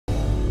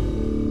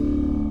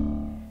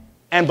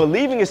And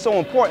believing is so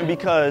important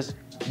because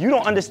you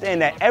don't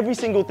understand that every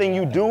single thing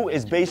you do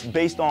is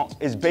based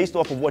off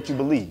of what you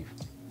believe.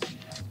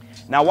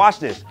 Now watch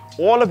this.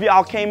 All of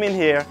y'all came in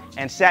here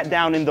and sat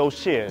down in those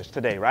chairs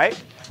today,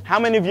 right? How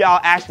many of y'all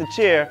asked the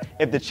chair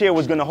if the chair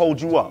was going to hold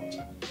you up?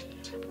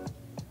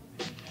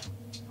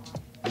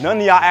 None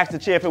of y'all asked the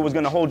chair if it was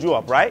going to hold you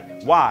up,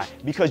 right? Why?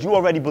 Because you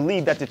already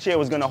believed that the chair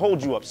was going to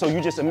hold you up. So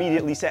you just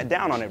immediately sat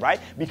down on it, right?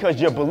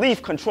 Because your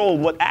belief controlled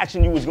what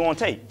action you was going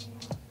to take.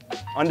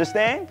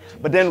 Understand?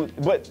 But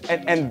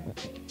I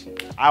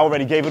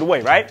already gave it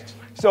away, right?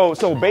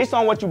 So based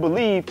on what you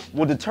believe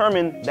will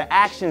determine the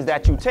actions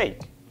that you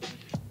take.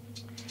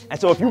 And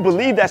so if you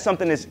believe that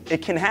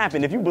it can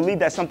happen, if you believe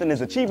that something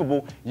is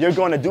achievable, you're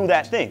going to do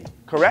that thing,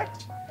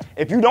 correct?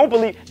 If you don't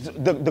believe,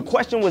 the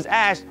question was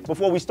asked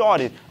before we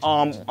started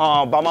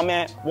by my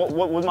man,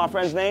 what was my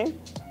friend's name?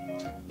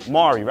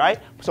 Mari, right?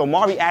 So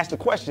Mari asked the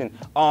question,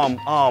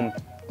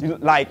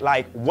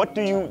 what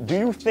do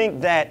you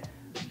think that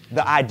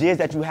the ideas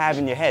that you have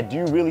in your head, do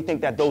you really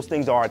think that those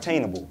things are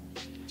attainable?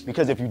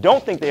 Because if you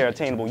don't think they're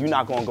attainable, you're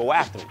not going to go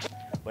after it.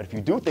 But if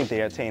you do think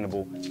they're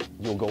attainable,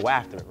 you'll go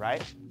after it,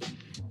 right?